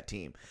complexion of that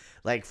team.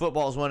 Like,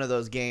 football is one of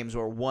those games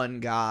where one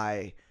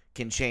guy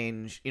can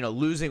change,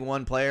 losing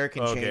one player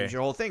can change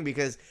your whole thing,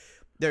 because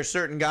there's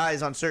certain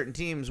guys on certain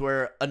teams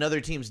where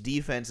another team's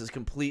defense is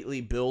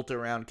completely built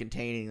around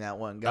containing that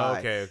one guy.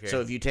 Okay.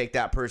 So if you take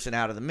that person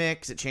out of the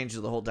mix, it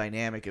changes the whole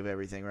dynamic of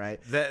everything, right?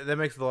 That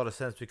makes a lot of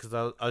sense, because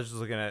I was just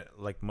looking at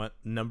like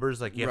numbers.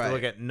 Like, you have to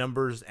look at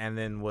numbers and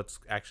then what's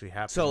actually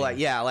happening. So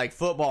like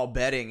football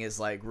betting is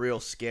like real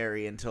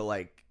scary until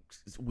like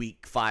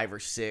week 5 or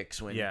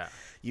 6 when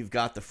you've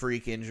got the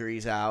freak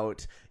injuries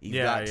out,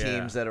 you've got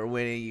teams that are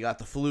winning, you got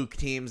the fluke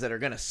teams that are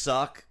gonna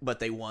suck but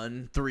they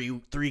won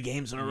three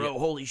games in a row.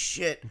 Holy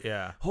shit,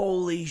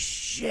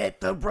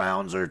 the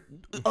Browns are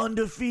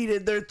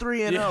undefeated, they're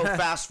 3-0.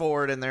 Fast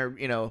forward and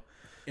they're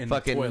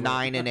fucking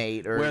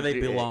 9-8 or where they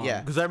belong.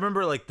 Because I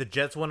remember like the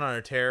Jets went on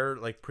a tear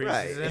like preseason.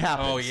 Right. It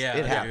happens.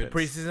 It happens.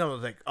 Preseason, I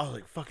was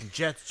like fucking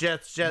Jets.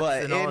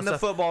 But and all in that the stuff,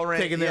 football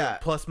rank, taking their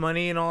plus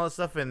money and all that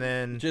stuff, and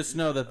then just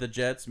know that the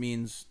Jets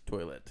means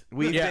toilet.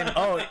 We've been,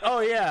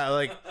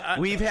 like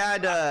we've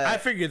had. I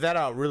figured that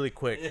out really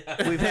quick.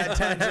 We've had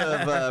tons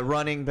of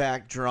running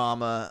back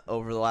drama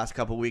over the last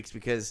couple weeks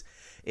because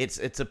it's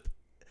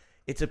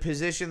a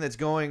position that's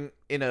going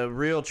in a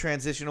real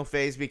transitional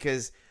phase,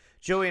 because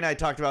Joey and I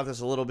talked about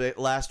this a little bit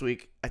last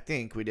week. I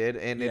think we did.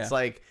 And it's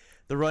like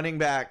the running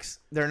backs,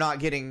 they're not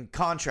getting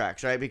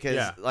contracts, right?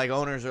 Because like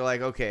owners are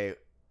like, okay,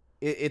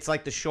 it's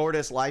like the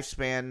shortest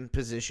lifespan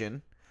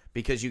position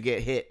because you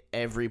get hit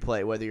every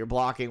play, whether you're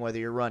blocking, whether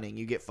you're running,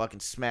 you get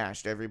fucking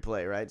smashed every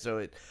play, right?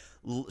 So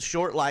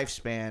short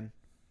lifespan.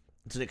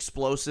 It's an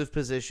explosive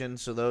position.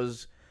 So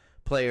those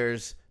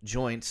players'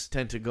 joints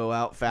tend to go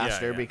out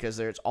faster because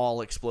it's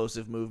all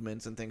explosive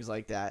movements and things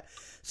like that.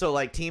 So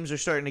like teams are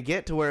starting to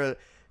get to where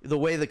the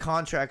way the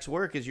contracts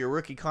work is your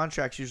rookie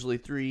contract's usually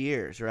 3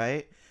 years,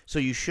 right? So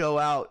you show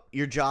out,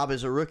 your job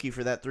as a rookie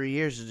for that 3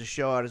 years is to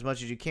show out as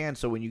much as you can.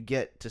 So when you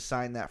get to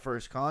sign that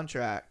first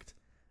contract,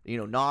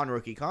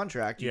 non-rookie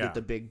contract, you get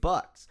the big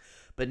bucks.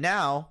 But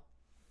now,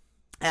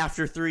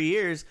 after 3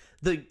 years,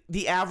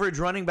 the average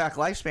running back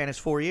lifespan is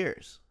 4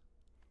 years.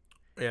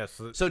 Yeah,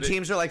 so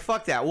teams are like,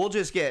 fuck that. We'll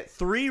just get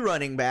 3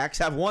 running backs,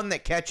 have one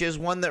that catches,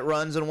 one that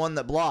runs, and one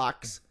that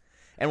blocks,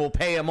 and we'll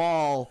pay them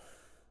all.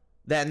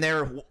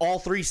 Then all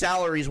 3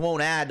 salaries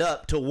won't add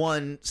up to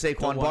one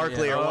Saquon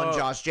Barkley or one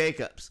Josh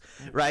Jacobs,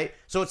 right?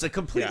 So it's a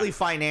completely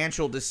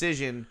financial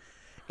decision,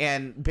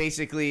 and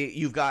basically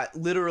you've got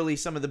literally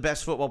some of the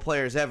best football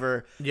players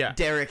ever. Yeah.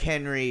 Derrick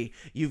Henry,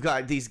 you've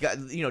got these guys,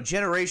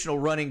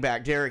 generational running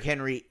back. Derrick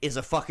Henry is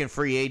a fucking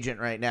free agent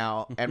right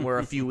now, and we're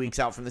a few weeks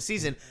out from the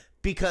season,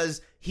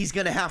 because he's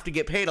going to have to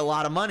get paid a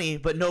lot of money,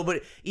 but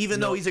nobody,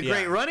 though he's a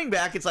great running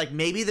back, it's like,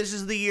 maybe this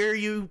is the year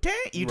you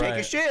take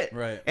a shit.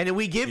 Right. And then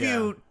we give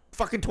you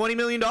fucking $20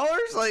 million?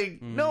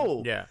 Like,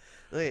 no. Yeah.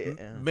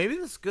 Maybe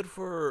that's good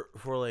for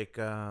like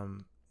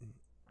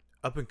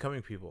up and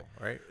coming people,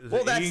 right?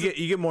 Well,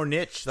 you get more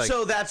niche. Like,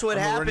 so that's what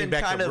happened.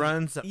 Kind of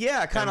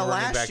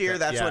last year.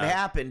 That's what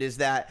happened, is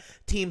that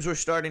teams were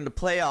starting to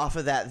play off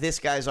of that. This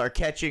guy's our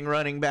catching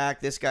running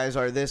back. This guy's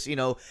our this.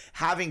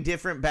 Having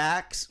different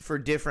backs for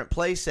different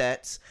play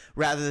sets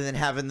rather than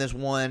having this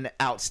one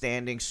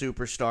outstanding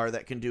superstar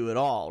that can do it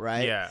all,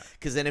 right? Yeah.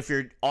 Because then if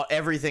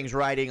everything's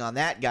riding on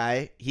that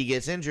guy, he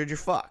gets injured, you're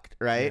fucked,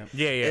 right?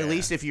 Yeah. At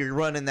least if you're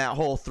running that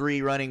whole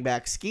 3 running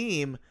back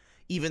scheme,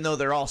 even though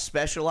they're all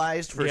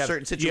specialized for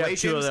certain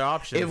situations, you have 2 other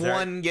options, if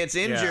one gets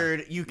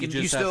injured, you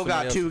still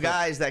got 2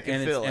 guys that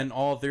can fill it. And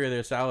all 3 of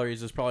their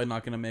salaries is probably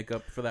not going to make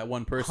up for that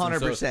one person.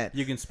 100%. So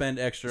you can spend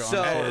extra on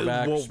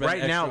quarterback. Well,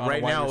 right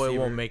now it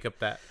won't make up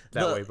that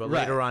way, but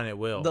later on it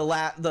will.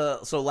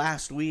 So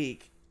last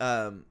week,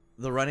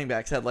 the running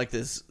backs had like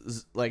this,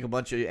 like a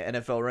bunch of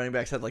NFL running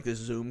backs had like this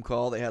Zoom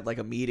call. They had like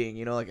a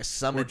meeting, like a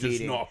summit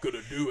meeting. We're just not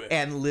gonna do it.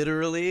 And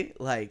literally,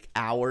 like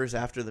hours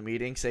after the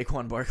meeting,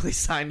 Saquon Barkley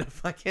signed a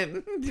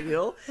fucking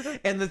deal.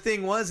 And the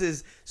thing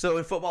is, so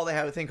in football they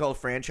have a thing called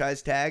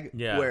franchise tag,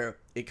 where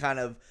it kind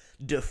of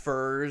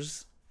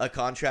defers a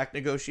contract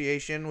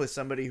negotiation with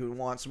somebody who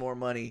wants more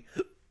money.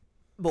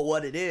 But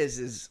what it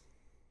is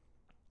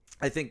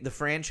I think the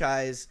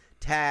franchise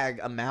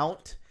tag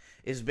amount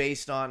is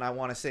based on, I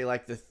want to say,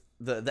 like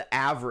the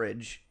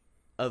average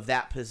of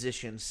that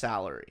position's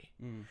salary,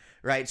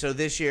 right? So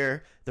this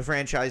year the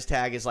franchise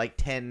tag is like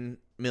 10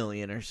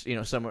 million or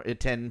somewhere at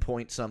 10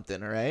 point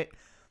something, all right?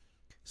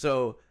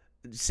 So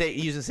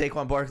using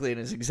Saquon Barkley in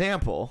his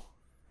example,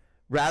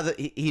 rather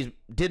he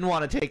didn't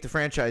want to take the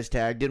franchise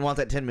tag, didn't want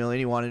that 10 million,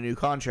 he wanted a new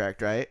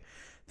contract, right?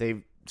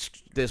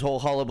 This whole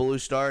hullabaloo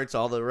starts,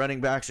 all the running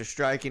backs are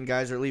striking,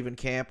 guys are leaving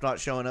camp, not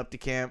showing up to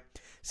camp.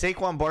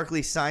 Saquon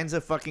Barkley signs a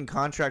fucking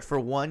contract for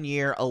 1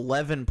 year,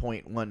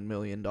 $11.1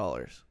 million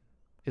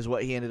is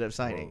what he ended up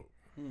signing.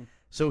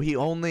 So he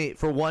only,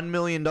 for $1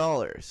 million.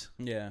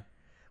 Yeah.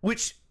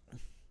 Which,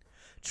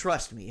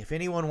 trust me, if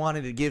anyone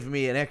wanted to give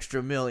me an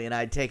extra $1 million,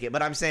 I'd take it.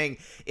 But I'm saying,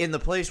 in the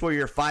place where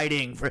you're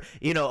fighting for,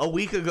 a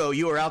week ago,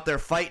 you were out there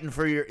fighting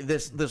for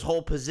this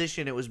whole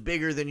position. It was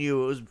bigger than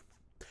you. It was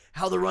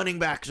how the running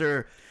backs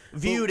are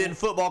viewed in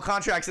football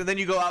contracts, and then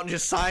you go out and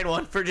just sign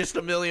one for just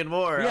 $1 million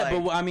more. Yeah,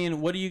 but I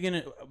mean, what are you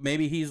gonna?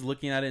 Maybe he's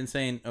looking at it and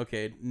saying,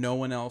 okay, no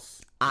one else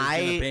is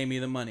gonna pay me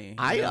the money.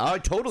 I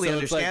totally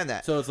understand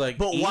that. So it's like,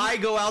 but why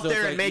go out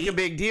there and make a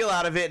big deal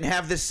out of it and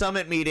have this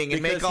summit meeting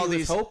and make all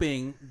these?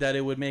 Hoping that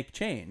it would make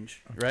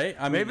change, right?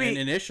 I mean, and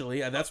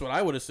initially, that's what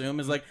I would assume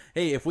is like,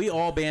 hey, if we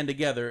all band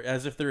together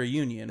as if they're a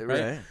union,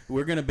 right?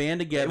 We're gonna band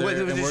together. Which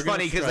is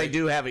funny because they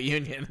do have a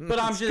union, but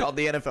I'm just called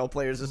the NFL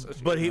Players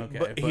Association.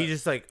 But he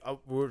just like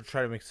we're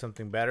trying to make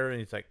something better, and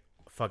he's like,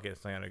 fuck it,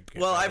 it's not gonna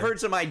get well, better. I've heard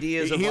some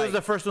ideas. He was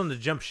the first one to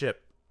jump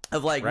ship.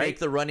 Of like make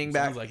the running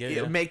back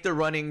make the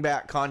running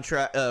back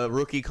contract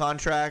rookie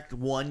contract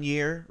 1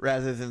 year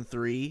rather than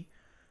 3,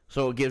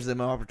 so it gives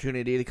them an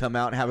opportunity to come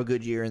out and have a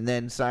good year and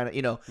then sign it.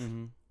 You know,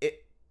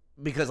 it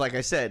because like I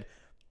said,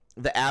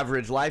 the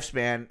average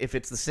lifespan, if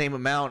it's the same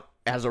amount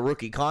as a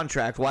rookie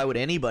contract, why would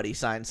anybody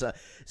sign? So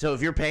if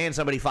you're paying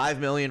somebody $5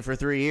 million for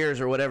 3 years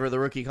or whatever the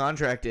rookie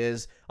contract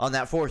is on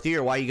that 4th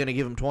year, why are you going to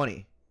give them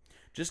 20?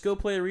 Just go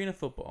play arena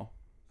football.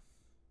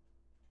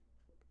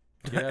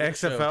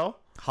 XFL.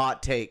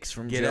 Hot takes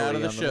from Joey out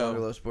of the on show. The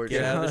Bungalow Sports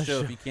Get out of the show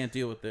if you can't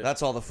deal with it.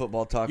 That's all the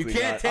football talk we got. You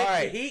can't take all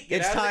right, the heat.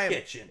 Get out of the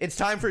kitchen. It's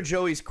time for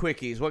Joey's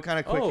quickies. What kind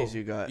of quickies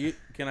you got?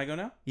 Can I go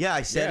now? Yeah,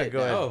 I said it. Go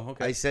ahead. Oh,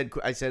 okay.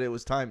 I said it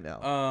was time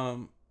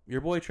now.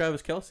 Your boy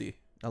Travis Kelce.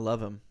 I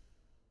love him.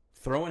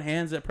 Throwing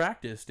hands at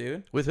practice,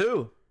 dude. With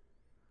who?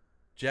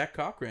 Jack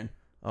Cochran.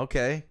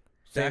 Okay.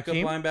 Backup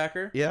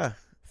linebacker. Yeah.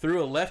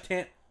 Threw a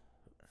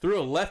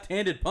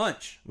left-handed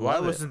punch. Why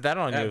wasn't that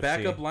on UFC?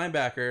 Backup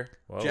linebacker,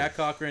 Jack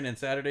Cochran, in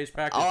Saturday's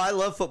practice. Oh, I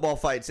love football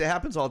fights. It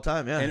happens all the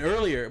time, yeah. And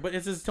earlier, but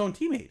it's his own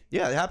teammate.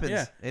 Yeah, it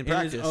happens in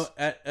practice.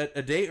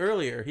 A day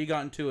earlier, he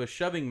got into a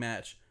shoving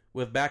match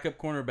with backup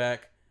cornerback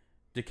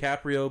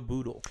DiCaprio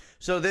Boodle.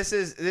 So this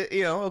is,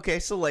 okay,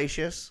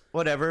 salacious,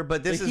 whatever,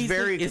 but this is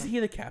very... Is he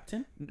the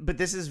captain? But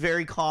this is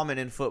very common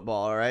in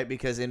football, all right?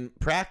 Because in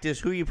practice,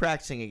 who are you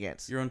practicing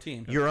against? Your own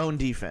team. Your own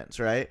defense,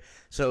 right?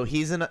 So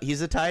he's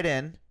a tight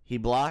end. He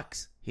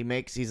blocks.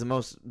 He's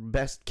the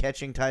best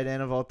catching tight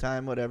end of all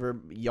time, whatever,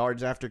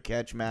 yards after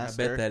catch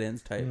master. I bet that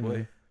ends tight,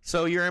 boy.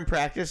 So you're in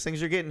practice,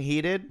 things are getting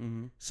heated.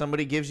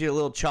 Somebody gives you a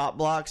little chop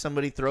block,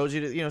 somebody throws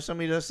you to,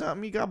 somebody does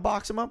something, you got to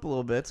box them up a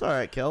little bit. It's all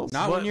right, Kels.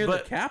 Not when you're the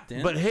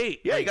captain. But hey,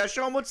 yeah, you got to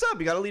show them what's up.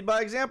 You got to lead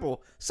by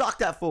example. Sock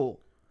that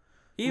fool.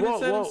 He even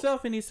said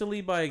himself he needs to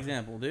lead by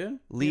example, dude.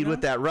 Lead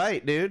with that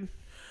right, dude.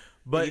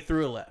 But he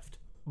threw a left.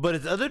 But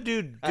it's other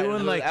dude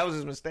doing like that was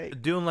his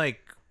mistake. Doing like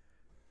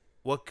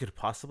what could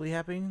possibly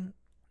happen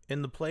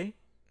in the play.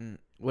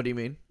 What do you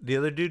mean? The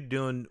other dude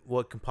doing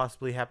what could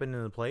possibly happen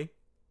in the play.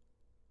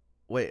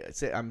 Wait,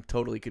 I'm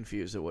totally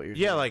confused at what you're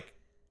saying. Yeah, like,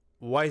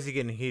 why is he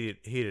getting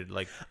heated?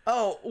 Like,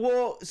 oh,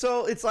 well,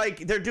 so it's like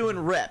they're doing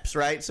reps,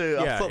 right?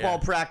 So football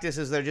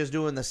practices, they're just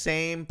doing the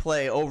same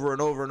play over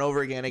and over and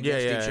over again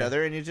against each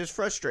other, and just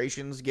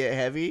frustrations get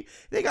heavy.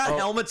 They got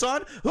helmets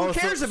on. Who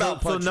cares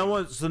about punching?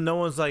 So no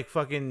one's like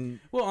fucking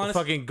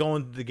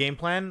going to the game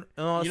plan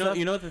and all that stuff?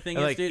 You know what the thing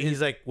is, like, dude?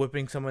 He's like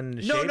whipping someone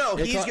into shape? No,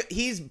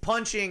 he's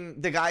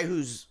punching the guy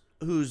who's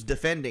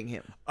defending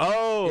him.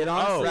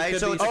 Right.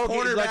 So it's a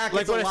cornerback,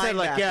 like what I said.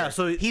 Like, yeah.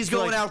 So he's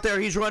going out there.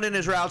 He's running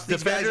his routes.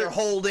 These guys are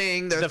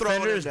holding. They're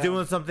throwing. Defender's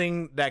doing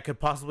something that could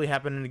possibly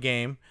happen in the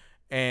game,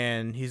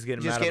 and he's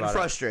getting just getting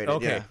frustrated.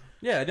 Okay.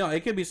 Yeah, no,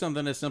 it could be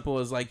something as simple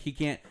as like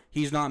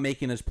he's not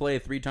making his play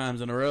 3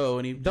 times in a row,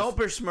 and he don't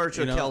besmirch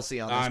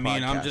Kelce on this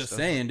podcast. I'm just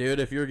saying, dude,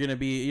 if you're gonna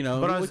be,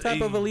 what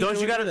type of a leader?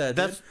 Don't you got that?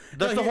 That's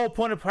the whole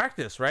point of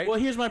practice, right? Well,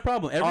 here's my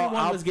problem.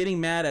 Everyone was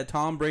getting mad at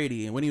Tom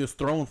Brady when he was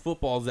throwing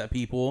footballs at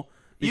people.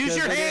 Use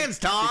your hands,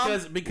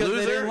 Tom. Because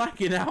they didn't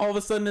like it. Now all of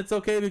a sudden it's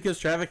okay because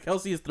Travis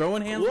Kelce is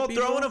throwing hands. Well, at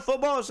people? throwing a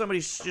football at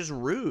somebody's just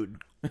rude.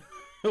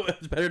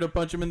 It's better to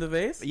punch him in the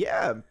face.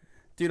 Yeah,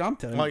 dude, I'm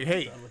telling you. Like,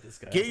 hey,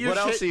 what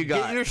else do you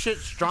got? Get your shit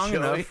strong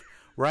enough,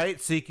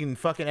 right? So you can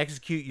fucking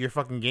execute your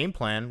fucking game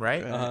plan,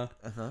 right?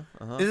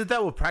 Isn't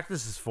that what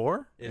practice is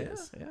for? It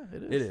is. Yeah,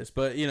 it is. It is.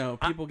 But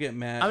people get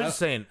mad. I'm just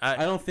saying.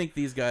 I don't think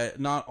these guys.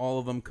 Not all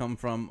of them come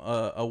from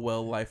a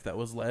well life that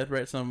was led.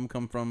 Right. Some of them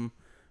come from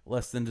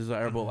less than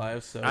desirable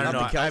lives. So I don't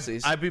know.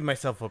 I beat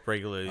myself up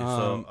regularly,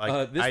 so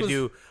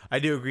I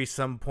do agree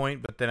some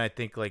point, but then I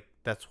think like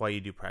that's why you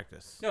do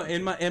practice. No,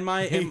 in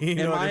my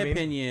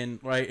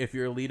opinion, right? If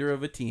you're a leader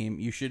of a team,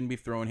 you shouldn't be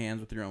throwing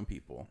hands with your own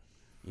people.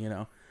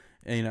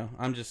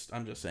 I'm just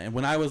saying.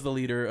 When I was the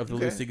leader of the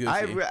Loosey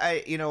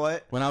Goosey, you know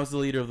what? When I was the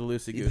leader of the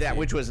Loosey Goosey,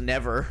 which was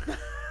never,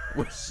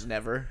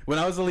 never. When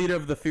I was the leader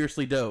of the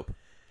Fiercely Dope.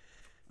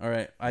 All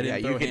right, I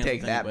didn't. You can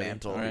take that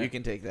mantle. Right? You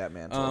can take that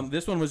mantle.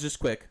 This one was just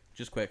quick.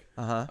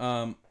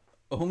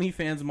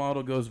 OnlyFans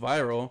model goes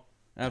viral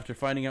after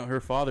finding out her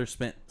father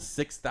spent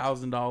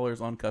 $6,000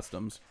 on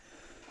customs.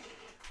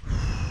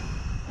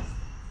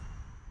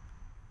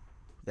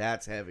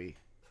 That's heavy.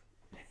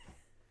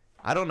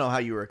 I don't know how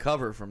you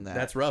recover from that.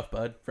 That's rough,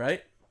 bud.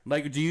 Right?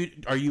 Like,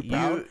 are you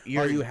proud?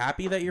 Are you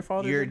happy that your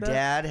father? Your did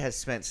that? dad has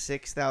spent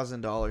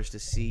 $6,000 to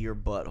see your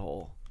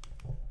butthole.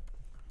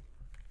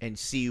 and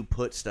see you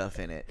put stuff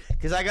in it.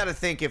 Because I got to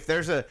think if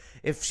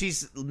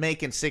she's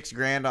making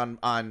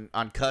 $6,000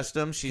 on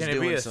custom, she's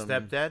doing some. Can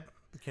it be a stepdad?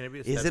 Can it be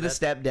a stepdad? Is it a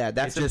stepdad?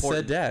 That's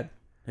important.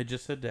 It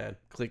just said dad.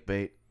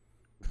 Clickbait.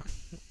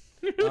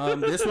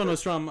 This one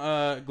was from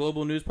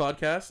Global News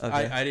Podcast.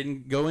 Okay. I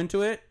didn't go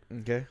into it.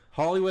 Okay.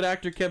 Hollywood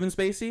actor Kevin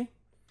Spacey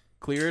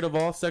cleared of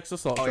all sex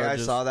assault charges. Yeah, I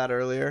saw that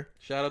earlier.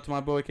 Shout out to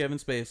my boy Kevin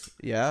Spacey.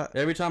 Yeah.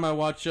 Every time I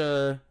watch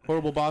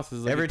Horrible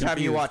Bosses, every time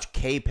you watch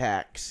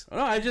K-Pax.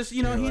 No, I just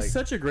he's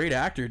such a great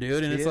actor,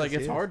 dude, and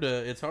it's hard,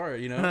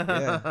 you know.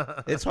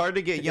 Yeah. It's hard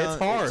to get young.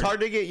 It's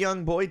hard to get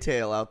young boy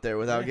tail out there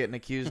without getting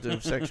accused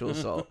of sexual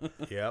assault.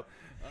 Yep.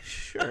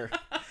 Sure.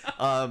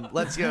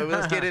 Let's go.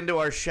 Let's get into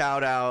our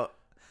shout out.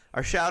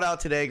 Our shout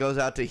out today goes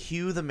out to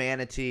Hugh the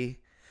Manatee.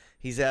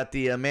 He's at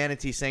the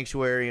Manatee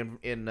Sanctuary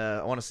in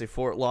I want to say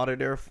Fort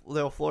Lauderdale,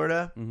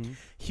 Florida. Mm-hmm.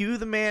 Hugh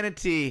the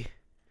Manatee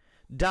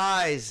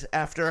dies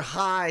after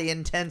high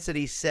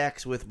intensity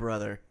sex with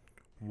brother.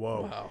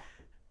 Whoa. Wow.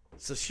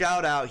 So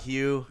shout out,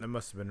 Hugh. That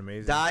must have been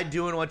amazing. Died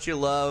doing what you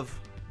love,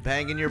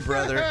 banging your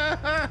brother.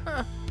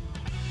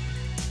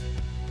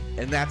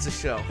 And that's the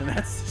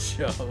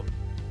show.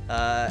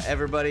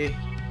 Everybody,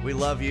 we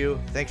love you.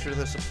 Thanks for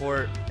the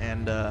support,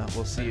 and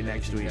we'll see you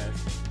next week.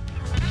 Guys.